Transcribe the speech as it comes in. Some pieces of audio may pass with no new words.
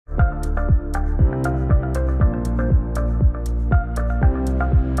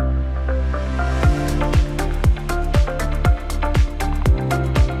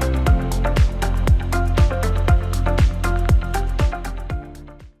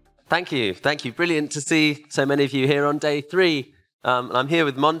Thank you. Thank you. Brilliant to see so many of you here on day 3. I'm here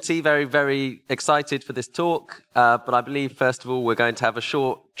with Monty, very, very excited for this talk. But I believe, first of all, we're going to have a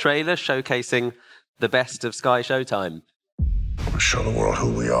short trailer showcasing the best of SkyShowtime. We'll show the world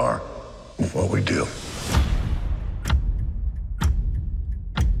who we are and what we do.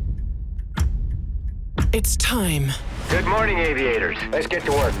 It's time. Good morning, aviators. Let's get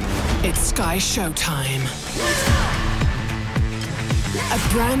to work. It's SkyShowtime. A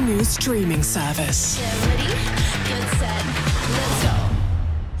brand new streaming service. Get ready, get set, let's go.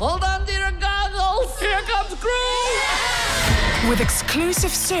 Hold on to your goggles. Here comes Groove. With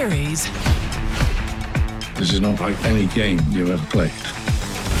exclusive series. This is not like any game you've ever played.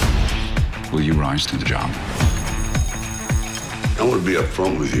 Will you rise to the job? I want to be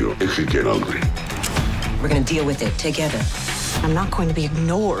upfront with you. It could get ugly. We're going to deal with it together. I'm not going to be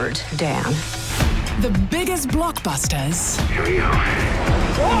ignored, Dan. The biggest blockbusters. Here we go.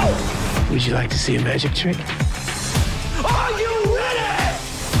 Whoa! Would you like to see a magic trick? Are you ready?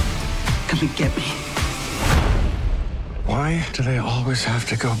 Come and get me. Why do they always have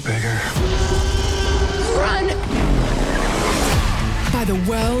to go bigger? Run! By the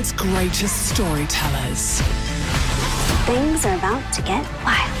world's greatest storytellers. Things are about to get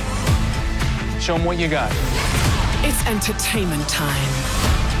wild. Show them what you got. It's entertainment time.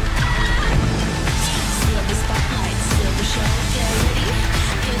 Steal the spotlight, steal the show. Get ready,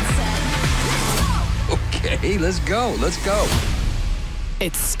 get set. Okay, let's go. Let's go.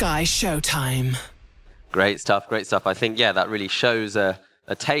 It's SkyShowtime. Great stuff, great stuff. I think, yeah, that really shows a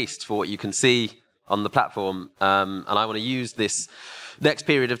taste for what you can see on the platform. And I want to use this next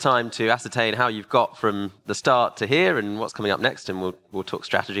period of time to ascertain how you've got from the start to here and what's coming up next. And we'll talk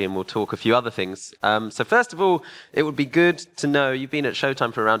strategy and we'll talk a few other things. So first of all, it would be good to know you've been at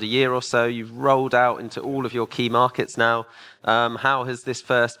Showtime for around a year or so. You've rolled out into all of your key markets now. How has this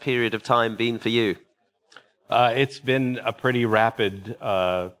first period of time been for you? It's been a pretty rapid,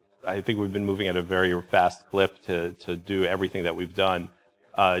 I think we've been moving at a very fast clip to do everything that we've done.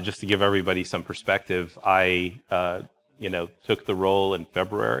 Just to give everybody some perspective, I took the role in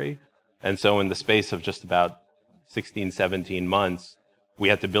February. And so in the space of just about 16, 17 months, we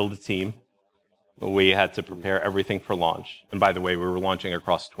had to build a team. We had to prepare everything for launch. And by the way, we were launching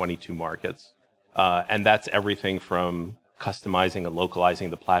across 22 markets. And that's everything from customizing and localizing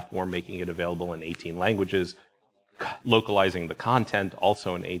the platform, making it available in 18 languages, localizing the content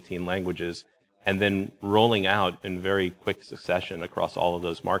also in 18 languages, and then rolling out in very quick succession across all of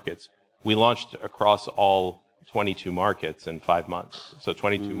those markets. We launched across all 22 markets in 5 months. So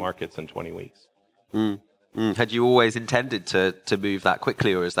 22 markets in 20 weeks. Had you always intended to move that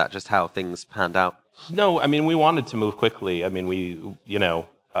quickly, or is that just how things panned out? No, I mean, we wanted to move quickly. I mean,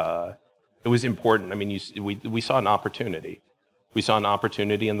 it was important. I mean, we saw an opportunity. We saw an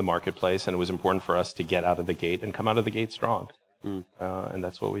opportunity in the marketplace, and it was important for us to get out of the gate and come out of the gate strong. And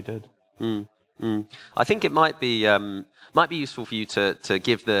that's what we did. I think it might be useful for you to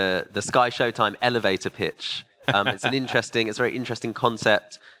give the SkyShowtime elevator pitch. It's a very interesting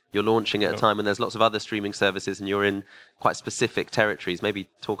concept. You're launching at a time when there's lots of other streaming services, and you're in quite specific territories. Maybe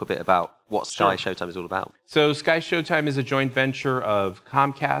talk a bit about what SkyShowtime is all about. So SkyShowtime is a joint venture of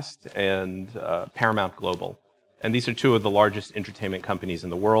Comcast and Paramount Global. And these are two of the largest entertainment companies in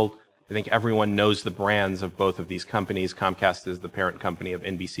the world. I think everyone knows the brands of both of these companies. Comcast is the parent company of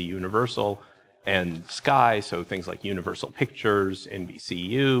NBC Universal and Sky, so things like Universal Pictures,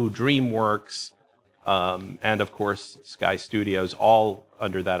 NBCU, DreamWorks, and of course Sky Studios, all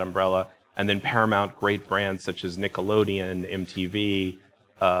under that umbrella. And then Paramount, great brands such as Nickelodeon, MTV,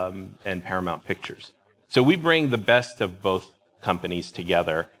 and Paramount Pictures. So we bring the best of both companies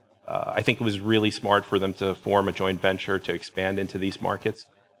together. I think it was really smart for them to form a joint venture to expand into these markets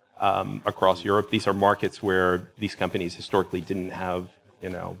across Europe. These are markets where these companies historically didn't have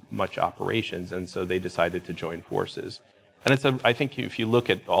much operations, and so they decided to join forces. And I think if you look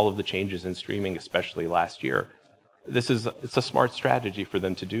at all of the changes in streaming, especially last year, it's a smart strategy for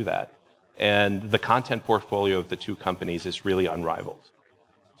them to do that. And the content portfolio of the two companies is really unrivaled.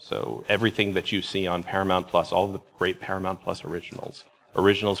 So everything that you see on Paramount Plus, all the great Paramount Plus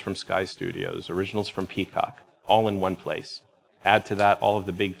originals from Sky Studios, originals from Peacock, all in one place. Add to that all of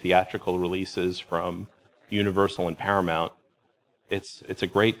the big theatrical releases from Universal and Paramount. It's a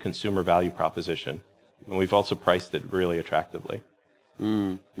great consumer value proposition. And we've also priced it really attractively.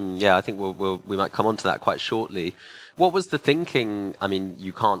 Yeah, I think we might come on to that quite shortly. What was the thinking? I mean,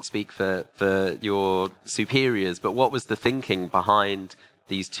 you can't speak for your superiors, but what was the thinking behind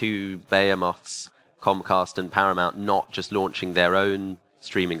these two behemoths, Comcast and Paramount, not just launching their own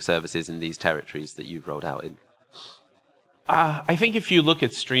streaming services in these territories that you've rolled out in? I think if you look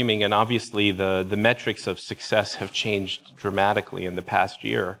at streaming, and obviously the metrics of success have changed dramatically in the past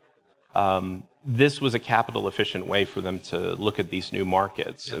year, this was a capital efficient way for them to look at these new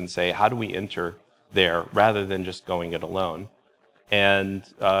markets and say, how do we enter there rather than just going it alone? And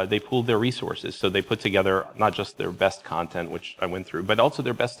they pooled their resources. So they put together not just their best content, which I went through, but also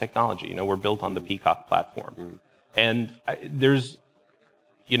their best technology. You know, we're built on the Peacock platform. And there's,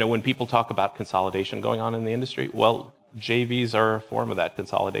 you know, when people talk about consolidation going on in the industry, well, JVs are a form of that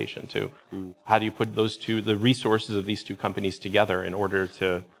consolidation too. How do you put the resources of these two companies together in order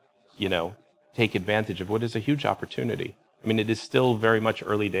to, you know, take advantage of what is a huge opportunity? I mean, it is still very much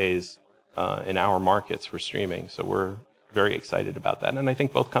early days in our markets for streaming. So we're very excited about that. And I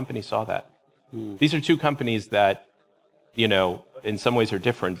think both companies saw that. These are two companies that, you know, in some ways are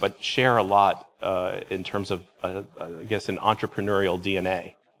different, but share a lot in terms of, I guess, an entrepreneurial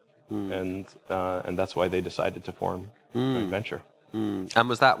DNA. And that's why they decided to form a joint venture. And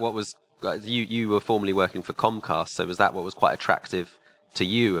was that what was, you were formerly working for Comcast, so was that what was quite attractive to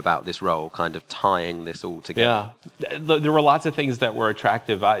you about this role, kind of tying this all together? Yeah, there were lots of things that were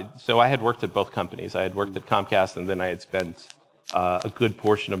attractive. So I had worked at both companies. I had worked at Comcast, and then I had spent a good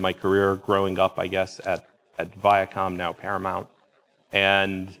portion of my career growing up, I guess, at Viacom, now Paramount.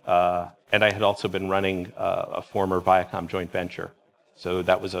 And I had also been running a former Viacom joint venture. So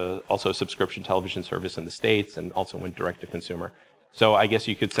that was also a subscription television service in the States and also went direct to consumer. So I guess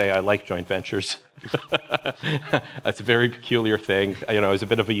you could say I like joint ventures. That's a very peculiar thing. You know, I was a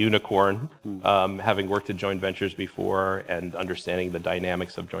bit of a unicorn, having worked at joint ventures before and understanding the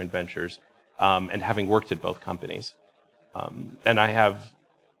dynamics of joint ventures, and having worked at both companies. And I have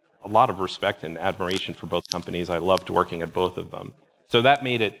a lot of respect and admiration for both companies. I loved working at both of them. So that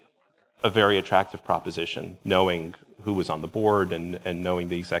made it a very attractive proposition, knowing who was on the board and knowing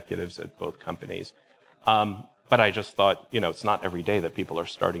the executives at both companies. But I just thought, you know, it's not every day that people are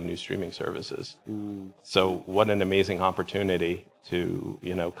starting new streaming services. So what an amazing opportunity to,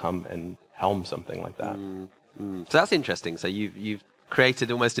 you know, come and helm something like that. So that's interesting. So you've created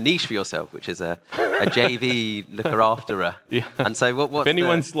almost a niche for yourself, which is a JV looker afterer. Yeah. And so what? If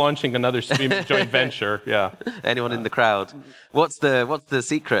anyone's launching another streaming joint venture, yeah. Anyone in the crowd? What's the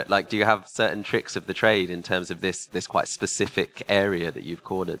secret? Like, do you have certain tricks of the trade in terms of this quite specific area that you've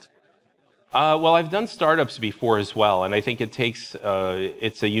cornered? Well, I've done startups before as well, and I think it takes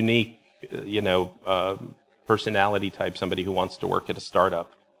it's a unique, you know, personality type. Somebody who wants to work at a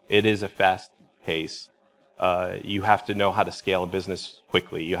startup. It is a fast pace. You have to know how to scale a business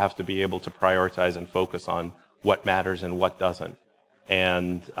quickly. You have to be able to prioritize and focus on what matters and what doesn't.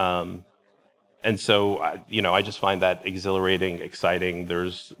 And so, you know, I just find that exhilarating, exciting.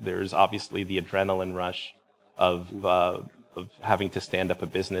 There's obviously the adrenaline rush of having to stand up a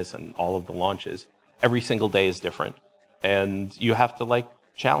business and all of the launches. Every single day is different. And you have to like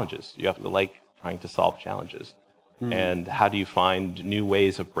challenges. You have to like trying to solve challenges. And how do you find new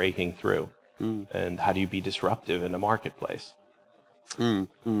ways of breaking through? And how do you be disruptive in a marketplace?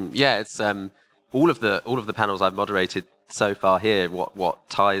 Yeah, it's all of the panels I've moderated so far here. What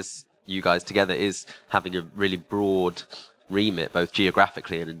ties you guys together is having a really broad remit, both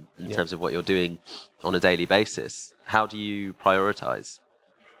geographically and in terms of what you're doing on a daily basis. How do you prioritize?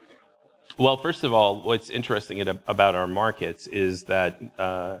 Well, first of all, what's interesting about our markets is that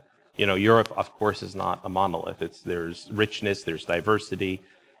you know, Europe, of course, is not a monolith. There's richness, there's diversity.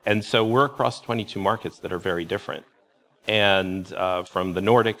 And so we're across 22 markets that are very different. And from the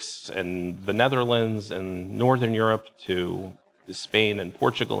Nordics and the Netherlands and Northern Europe to Spain and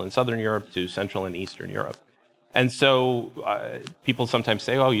Portugal and Southern Europe to Central and Eastern Europe. And so people sometimes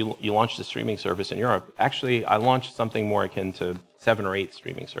say, oh, you launched a streaming service in Europe. Actually, I launched something more akin to 7 or 8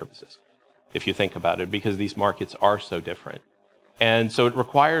 streaming services, if you think about it, because these markets are so different. And so it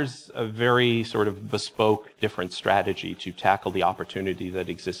requires a very sort of bespoke, different strategy to tackle the opportunity that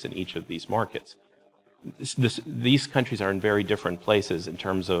exists in each of these markets. These countries are in very different places in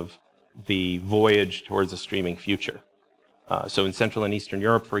terms of the voyage towards a streaming future. So in Central and Eastern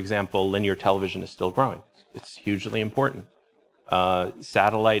Europe, for example, linear television is still growing. It's hugely important.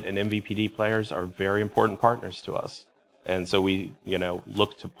 Satellite and MVPD players are very important partners to us. And so we, you know,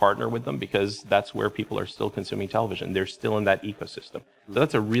 look to partner with them because that's where people are still consuming television. They're still in that ecosystem. So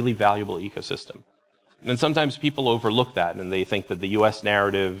that's a really valuable ecosystem. And sometimes people overlook that and they think that the US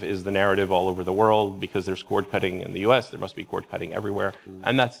narrative is the narrative all over the world because there's cord cutting in the US, there must be cord cutting everywhere.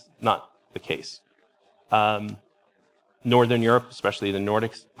 And that's not the case. Northern Europe, especially the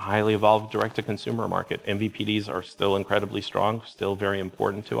Nordics, highly evolved direct-to-consumer market. MVPDs are still incredibly strong, still very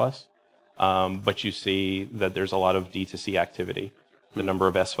important to us. But you see that there's a lot of D2C activity. The number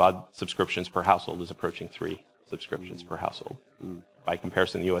of SVOD subscriptions per household is approaching 3. subscriptions per household. By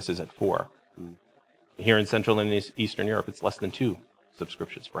comparison, the US is at 4. Here in Central and Eastern Europe, it's less than 2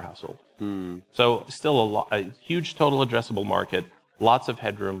 subscriptions per household. So still a huge total addressable market, lots of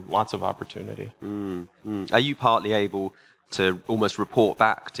headroom, lots of opportunity. Are you partly able to almost report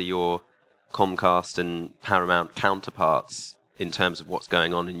back to your Comcast and Paramount counterparts in terms of what's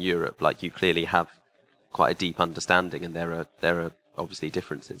going on in Europe? Like, you clearly have quite a deep understanding, and there are obviously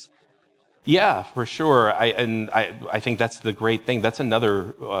differences. Yeah, for sure. I think that's the great thing. That's another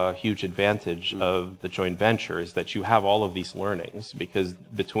huge advantage of the joint venture, is that you have all of these learnings, because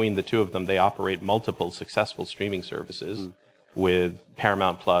between the two of them, they operate multiple successful streaming services with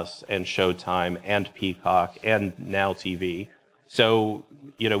Paramount Plus and Showtime and Peacock and Now TV. So,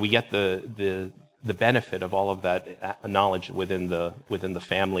 we get the benefit of all of that knowledge within the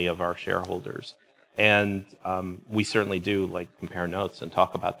family of our shareholders. And we certainly do compare notes and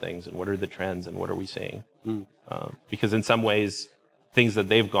talk about things and what are the trends and what are we seeing. Because in some ways, things that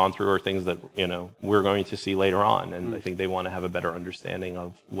they've gone through are things that, we're going to see later on. And I think they want to have a better understanding of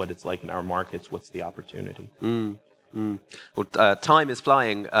what it's like in our markets, what's the opportunity. Well, time is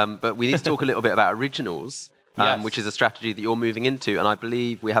flying, but we need to talk a little bit about originals, yes. Which is a strategy that you're moving into. And I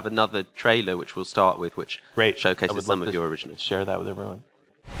believe we have another trailer which we'll start with, which showcases some of your originals. Share that with everyone.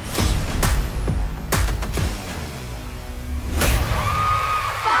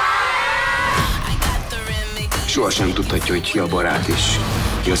 Sohasem tudhatja, hogy ki a barát és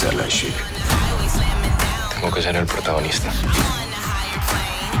ki az ellenség. Tengo que ser el protagonista.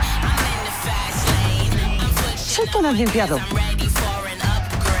 Sätt honom limpiado.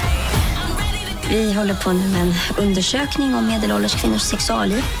 Vi håller på med en undersökning om medelålders kvinnors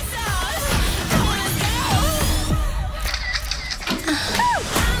sexualliv.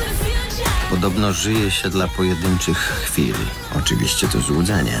 Podobno żyje się dla pojedynczych chwil. Oczywiście to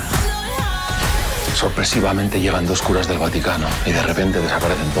złudzenie. Sorpresivamente llegan 2 curas del Vaticano y de repente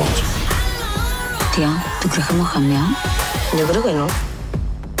desaparecen todos. Tía, ¿tú crees que hemos cambiado? Yo creo que no.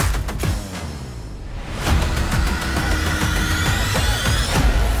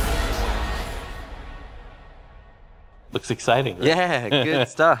 Looks exciting, right? Yeah, good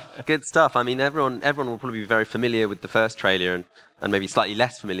stuff. Good stuff. I mean, everyone will probably be very familiar with the first trailer, and maybe slightly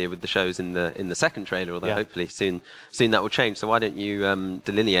less familiar with the shows in the second trailer, although hopefully soon that will change. So why don't you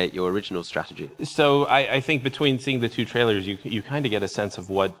delineate your original strategy? So I think between seeing the two trailers, you kind of get a sense of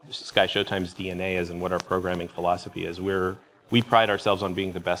what SkyShowtime's DNA is and what our programming philosophy is. We pride ourselves on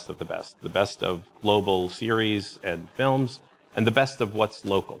being the best of global series and films, and the best of what's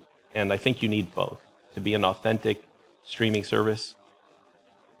local. And I think you need both. To be an authentic streaming service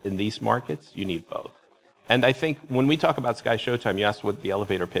in these markets, you need both. And I think when we talk about SkyShowtime, you asked what the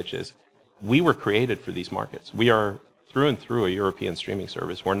elevator pitch is. We were created for these markets. We are through and through a European streaming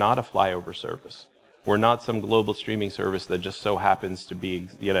service. We're not a flyover service. We're not some global streaming service that just so happens to be,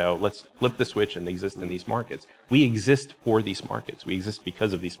 let's flip the switch and exist in these markets. We exist for these markets. We exist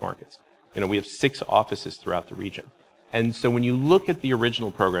because of these markets. We have 6 offices throughout the region. And so when you look at the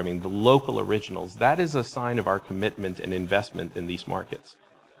original programming, the local originals, that is a sign of our commitment and investment in these markets.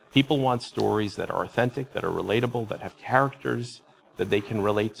 People want stories that are authentic, that are relatable, that have characters that they can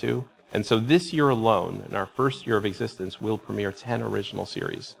relate to. And so this year alone, in our first year of existence, we'll premiere 10 original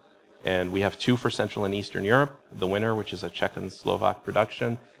series. And we have 2 for Central and Eastern Europe, The Winner, which is a Czech and Slovak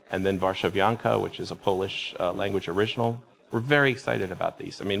production, and then Warszawianka, which is a Polish language original. We're very excited about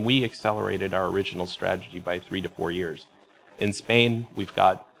these. I mean, we accelerated our original strategy by 3 to 4 years. In Spain, we've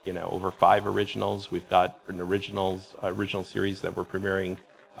got, over 5 originals. We've got an original series that we're premiering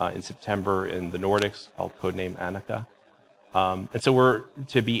in September in the Nordics called Codename Annika. And so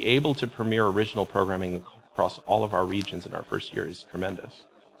to be able to premiere original programming across all of our regions in our first year is tremendous.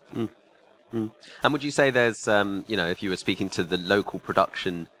 And would you say there's, if you were speaking to the local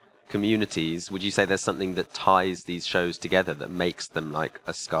production communities, would you say there's something that ties these shows together that makes them like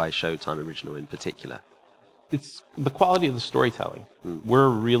a SkyShowtime original in particular? It's the quality of the storytelling. We're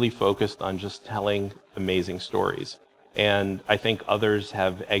really focused on just telling amazing stories. And I think others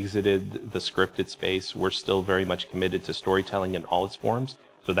have exited the scripted space. We're still very much committed to storytelling in all its forms.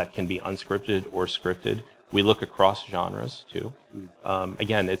 So that can be unscripted or scripted. We look across genres too.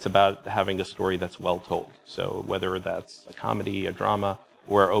 Again, it's about having a story that's well told. So whether that's a comedy, a drama,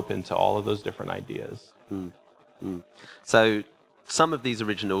 we're open to all of those different ideas. So some of these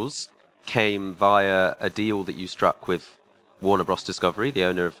originals came via a deal that you struck with Warner Bros. Discovery, the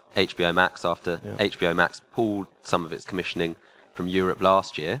owner of HBO Max, after HBO Max pulled some of its commissioning from Europe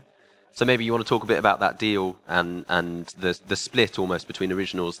last year. So maybe you want to talk a bit about that deal and the split almost between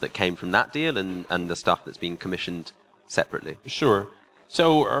originals that came from that deal and the stuff that's been commissioned separately. Sure.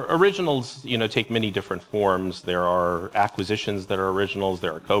 So originals, take many different forms. There are acquisitions that are originals.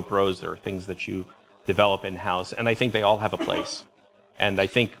 There are co-pros. There are things that you develop in-house. And I think they all have a place. And I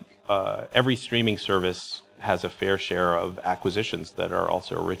think every streaming service has a fair share of acquisitions that are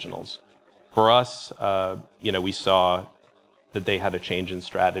also originals. For us, we saw that they had a change in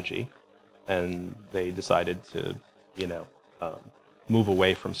strategy, and they decided to, move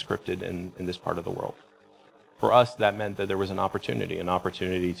away from scripted in this part of the world. For us, that meant that there was an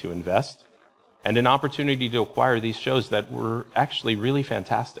opportunity to invest, and an opportunity to acquire these shows that were actually really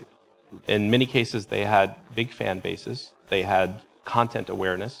fantastic. In many cases, they had big fan bases. They had content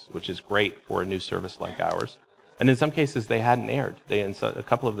awareness, which is great for a new service like ours. And in some cases, they hadn't aired. A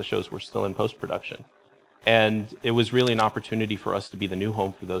couple of the shows were still in post-production. And it was really an opportunity for us to be the new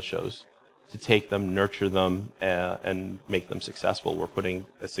home for those shows, to take them, nurture them, and make them successful. We're putting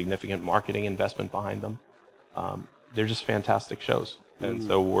a significant marketing investment behind them. They're just fantastic shows. And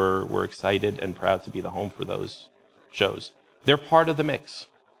so we're excited and proud to be the home for those shows. They're part of the mix.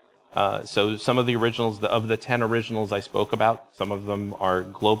 So some of the originals, of the 10 originals I spoke about, some of them are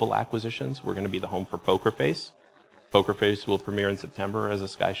global acquisitions. We're going to be the home for Poker Face. Poker Face will premiere in September as a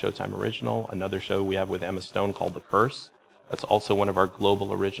SkyShowtime original. Another show we have with Emma Stone called The Curse. That's also one of our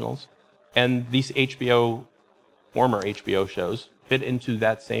global originals. And these former HBO shows fit into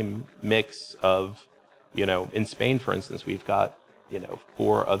that same mix of, in Spain, for instance, we've got,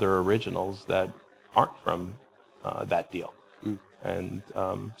 4 other originals that aren't from that deal. And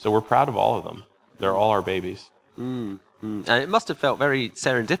so we're proud of all of them. They're all our babies. And it must have felt very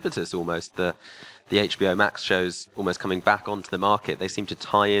serendipitous almost, the HBO Max shows almost coming back onto the market. They seem to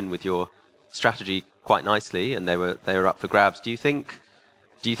tie in with your strategy quite nicely, and they were up for grabs. Do you think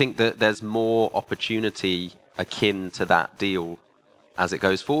that there's more opportunity akin to that deal as it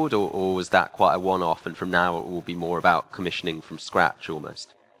goes forward, or was that quite a one-off, and from now it will be more about commissioning from scratch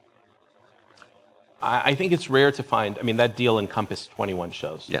almost? I think it's rare to find, that deal encompassed 21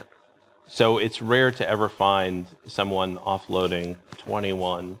 shows. Yeah. So it's rare to ever find someone offloading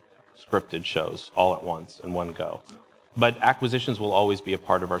 21 scripted shows all at once in one go. But acquisitions will always be a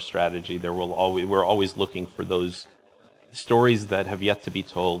part of our strategy. We're always looking for those stories that have yet to be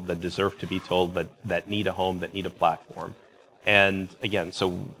told, that deserve to be told, that need a home, that need a platform. And again,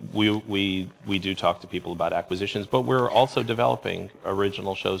 so we do talk to people about acquisitions, but we're also developing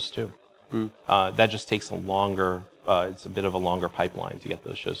original shows too. That just takes it's a bit of a longer pipeline to get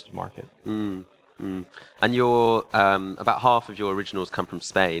those shows to market. And about half of your originals come from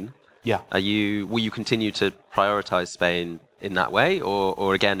Spain. Yeah. Will you continue to prioritize Spain in that way,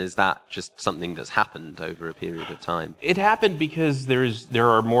 or again, is that just something that's happened over a period of time? It happened because there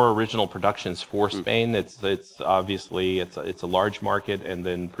are more original productions for Spain. It's obviously it's a large market, and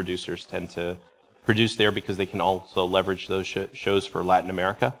then producers tend to produce there because they can also leverage those shows for Latin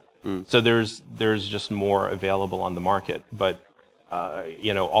America. So there's just more available on the market. But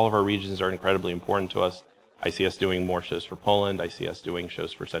all of our regions are incredibly important to us. I see us doing more shows for Poland. I see us doing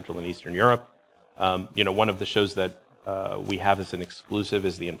shows for Central and Eastern Europe. One of the shows that we have as an exclusive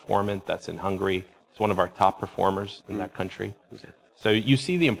is The Informant. That's in Hungary. It's one of our top performers in that country. So you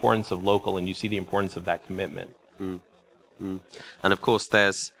see the importance of local, and you see the importance of that commitment. And of course,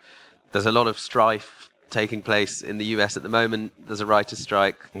 there's a lot of strife taking place in the US at the moment. There's a writer's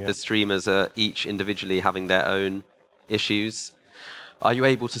strike. Yeah. The streamers are each individually having their own issues. Are you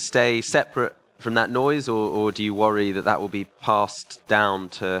able to stay separate from that noise, or do you worry that will be passed down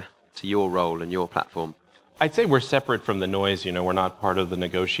to your role and your platform? I'd say we're separate from the noise. We're not part of the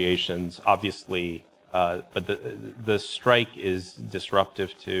negotiations, obviously, but the strike is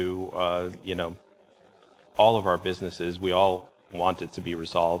disruptive to all of our businesses. We all want it to be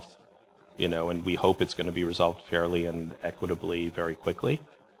resolved, and we hope it's going to be resolved fairly and equitably very quickly.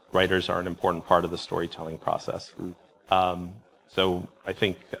 Writers are an important part of the storytelling process. So I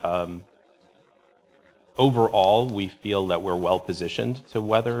think overall, we feel that we're well positioned to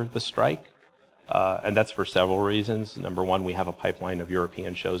weather the strike. And that's for several reasons. Number one, we have a pipeline of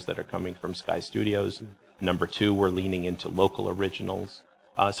European shows that are coming from Sky Studios. Number two, we're leaning into local originals.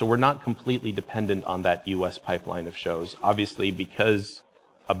 So we're not completely dependent on that US pipeline of shows. Obviously, because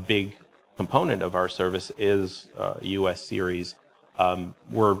a big component of our service is a US series,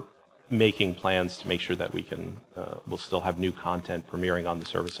 we're making plans to make sure that we'll still have new content premiering on the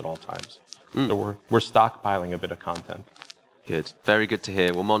service at all times. So we're stockpiling a bit of content. Good. Very good to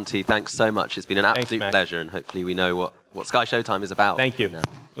hear. Well, Monty, thanks so much. It's been an absolute pleasure, and hopefully we know what SkyShowtime is about. Thank you. It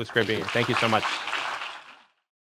was great being here. Thank you so much.